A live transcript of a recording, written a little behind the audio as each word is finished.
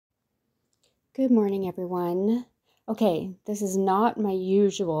Good morning, everyone. Okay, this is not my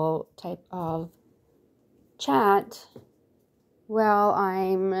usual type of chat. Well,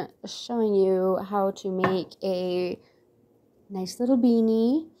 I'm showing you how to make a nice little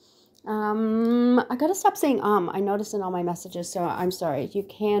beanie. I gotta stop saying I noticed in all my messages, so I'm sorry. You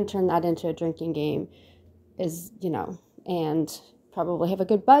can turn that into a drinking game, and probably have a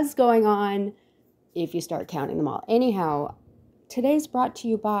good buzz going on if you start counting them all. Anyhow, today's brought to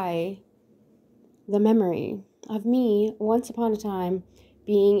you by the memory of me once upon a time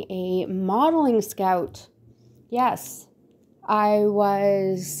being a modeling scout. Yes, I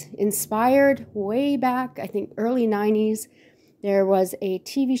was inspired way back, I think early 90s. There was a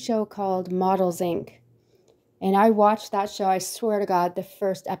TV show called Models Inc. And I watched that show, I swear to God, the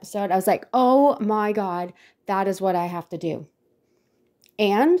first episode. I was like, oh my God, that is what I have to do.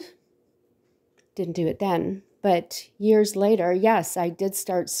 And didn't do it then. But years later, yes, I did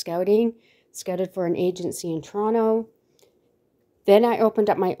start scouting. Scouted for an agency in Toronto. Then I opened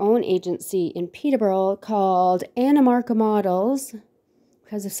up my own agency in Peterborough called Anna Marca Models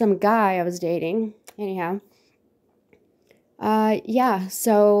because of some guy I was dating. Anyhow,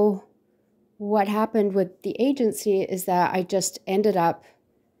 so what happened with the agency is that I just ended up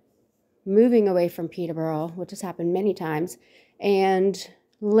moving away from Peterborough, which has happened many times, and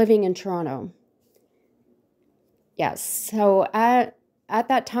living in Toronto. Yes, so at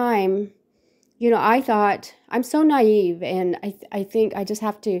that time, I thought I'm so naive, and I think I just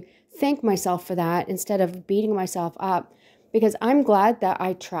have to thank myself for that instead of beating myself up, because I'm glad that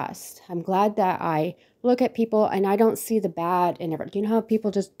I trust. I'm glad that I look at people and I don't see the bad in everything. You know how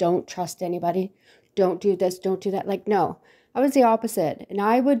people just don't trust anybody? Don't do this, don't do that. Like, no, I was the opposite, and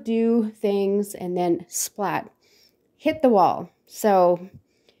I would do things and then splat, hit the wall. So,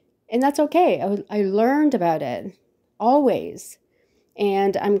 and that's okay. I learned about it, always.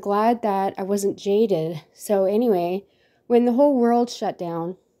 And I'm glad that I wasn't jaded. So anyway, when the whole world shut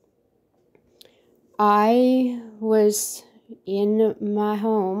down, I was in my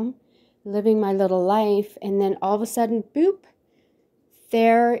home, living my little life, and then all of a sudden, boop,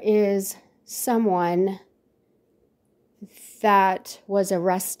 there is someone that was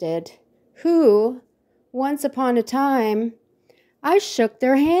arrested who, once upon a time, I shook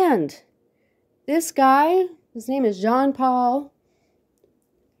their hand. This guy, his name is Jean Paul.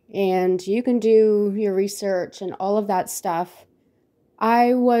 And you can do your research and all of that stuff.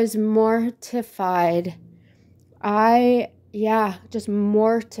 I was mortified. Just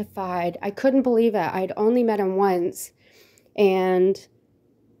mortified. I couldn't believe it. I'd only met him once, and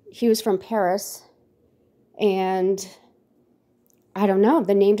he was from Paris, and I don't know,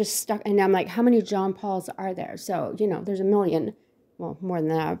 the name just stuck, and I'm like, how many John Pauls are there? So, there's a million. Well, more than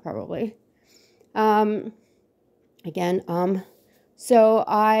that, probably. So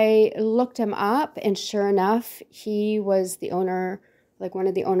I looked him up, and sure enough, he was the owner, like one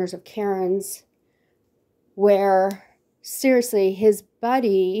of the owners of Karen's, where, seriously, his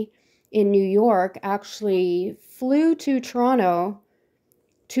buddy in New York actually flew to Toronto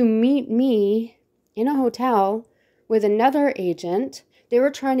to meet me in a hotel with another agent. They were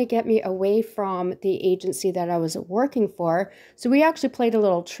trying to get me away from the agency that I was working for. So we actually played a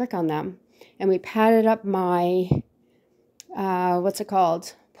little trick on them, and we padded up my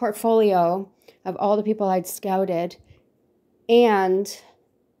portfolio of all the people I'd scouted. And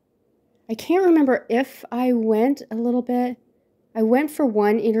I can't remember if I went a little bit. I went for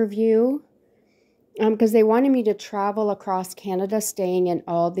one interview because they wanted me to travel across Canada, staying in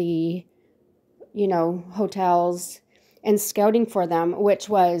all the, hotels and scouting for them, which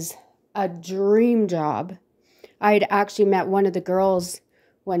was a dream job. I'd actually met one of the girls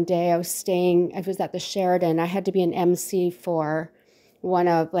one day. I was at the Sheraton. I had to be an MC for one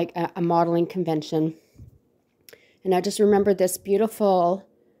of a modeling convention. And I just remember this beautiful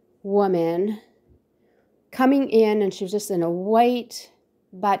woman coming in, and she was just in a white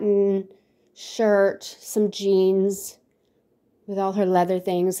button shirt, some jeans with all her leather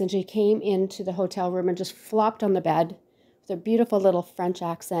things. And she came into the hotel room and just flopped on the bed with a beautiful little French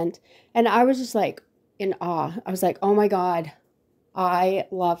accent. And I was just like in awe. I was like, oh my God, I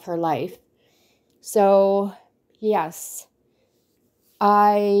love her life. So, yes,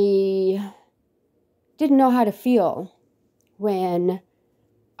 I didn't know how to feel when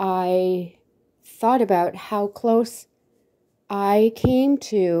I thought about how close I came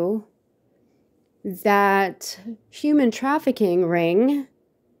to that human trafficking ring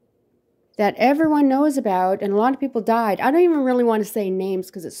that everyone knows about, and a lot of people died. I don't even really want to say names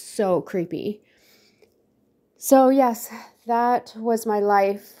because it's so creepy. So, yes, that was my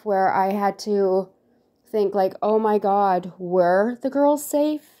life where I had to think like, oh my God, were the girls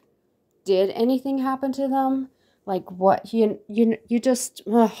safe? did anything happen to them? Like what, you just,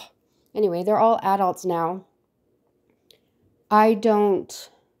 ugh. Anyway, they're all adults now. I just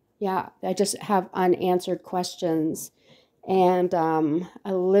have unanswered questions. And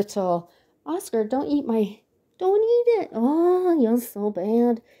a little, Oscar, don't eat it. Oh, you're so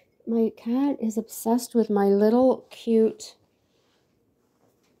bad. My cat is obsessed with my little cute,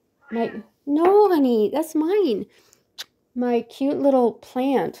 no, honey, that's mine. My cute little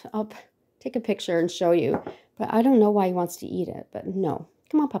plant. I'll take a picture and show you. But I don't know why he wants to eat it. But no.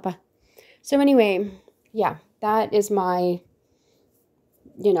 Come on, Papa. So anyway, yeah, that is my,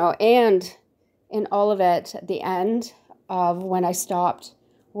 and in all of it, at the end of when I stopped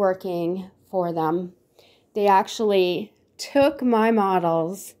working for them, they actually took my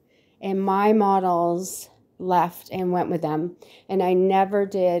models, and my models left and went with them. And I never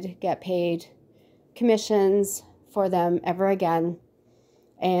did get paid commissions for them ever again.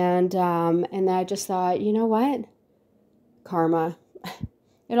 And I just thought, you know what? Karma.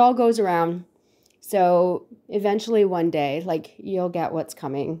 It all goes around. So eventually one day, like, you'll get what's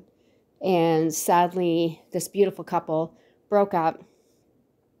coming. And sadly, this beautiful couple broke up,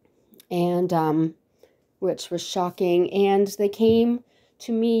 and which was shocking. And they came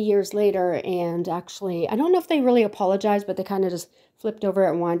to me years later, and actually, I don't know if they really apologized, but they kind of just flipped over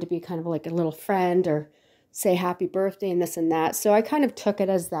it and wanted to be kind of like a little friend or say happy birthday and this and that. So I kind of took it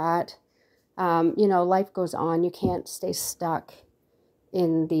as that. Life goes on. You can't stay stuck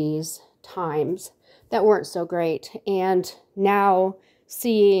in these times that weren't so great. And now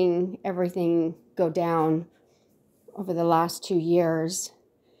seeing everything go down over the last 2 years,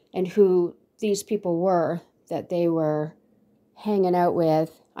 and who these people were that they were hanging out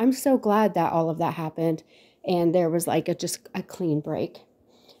with, I'm so glad that all of that happened and there was like just a clean break.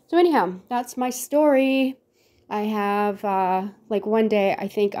 So anyhow, that's my story. I have one day I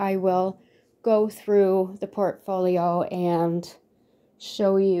think I will go through the portfolio and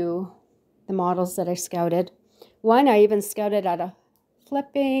show you the models that I scouted. One I even scouted at a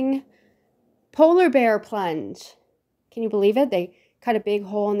flipping polar bear plunge. Can you believe it? They cut a big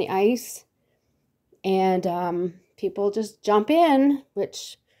hole in the ice, and people just jump in,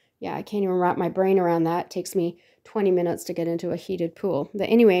 which, yeah, I can't even wrap my brain around that. It takes me 20 minutes to get into a heated pool. But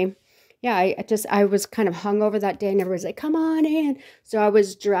anyway, yeah, I was kind of hungover that day, and everybody's like, come on in. So I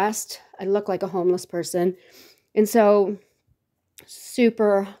was dressed. I looked like a homeless person. And so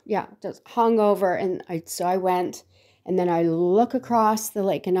super, yeah, just hungover. And so I went, and then I look across the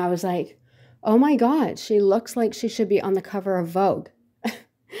lake, and I was like, oh my God, she looks like she should be on the cover of Vogue.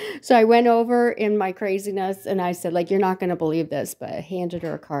 So I went over in my craziness, and I said, like, you're not going to believe this, but I handed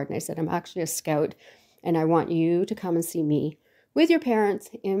her a card, and I said, I'm actually a scout, and I want you to come and see me with your parents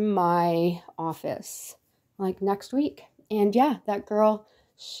in my office, like, next week. And yeah, that girl,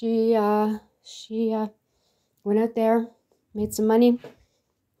 she went out there, made some money,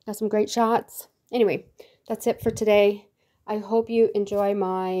 got some great shots. Anyway, that's it for today. I hope you enjoy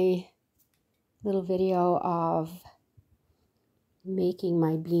my little video of making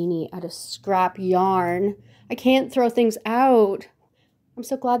my beanie out of scrap yarn. I can't throw things out. I'm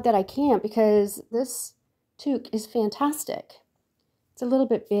so glad that I can't, because this toque is fantastic. It's a little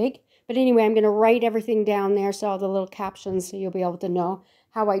bit big, but anyway, I'm going to write everything down there, so all the little captions, so you'll be able to know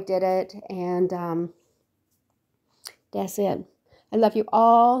how I did it. And that's it. I love you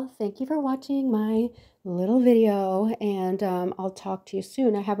all. Thank you for watching my little video, and I'll talk to you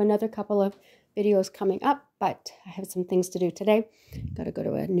soon. I have another couple of videos coming up, but I have some things to do today. Got to go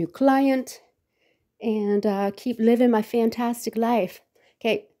to a new client and keep living my fantastic life.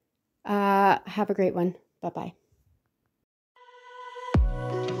 Okay, have a great one. Bye-bye.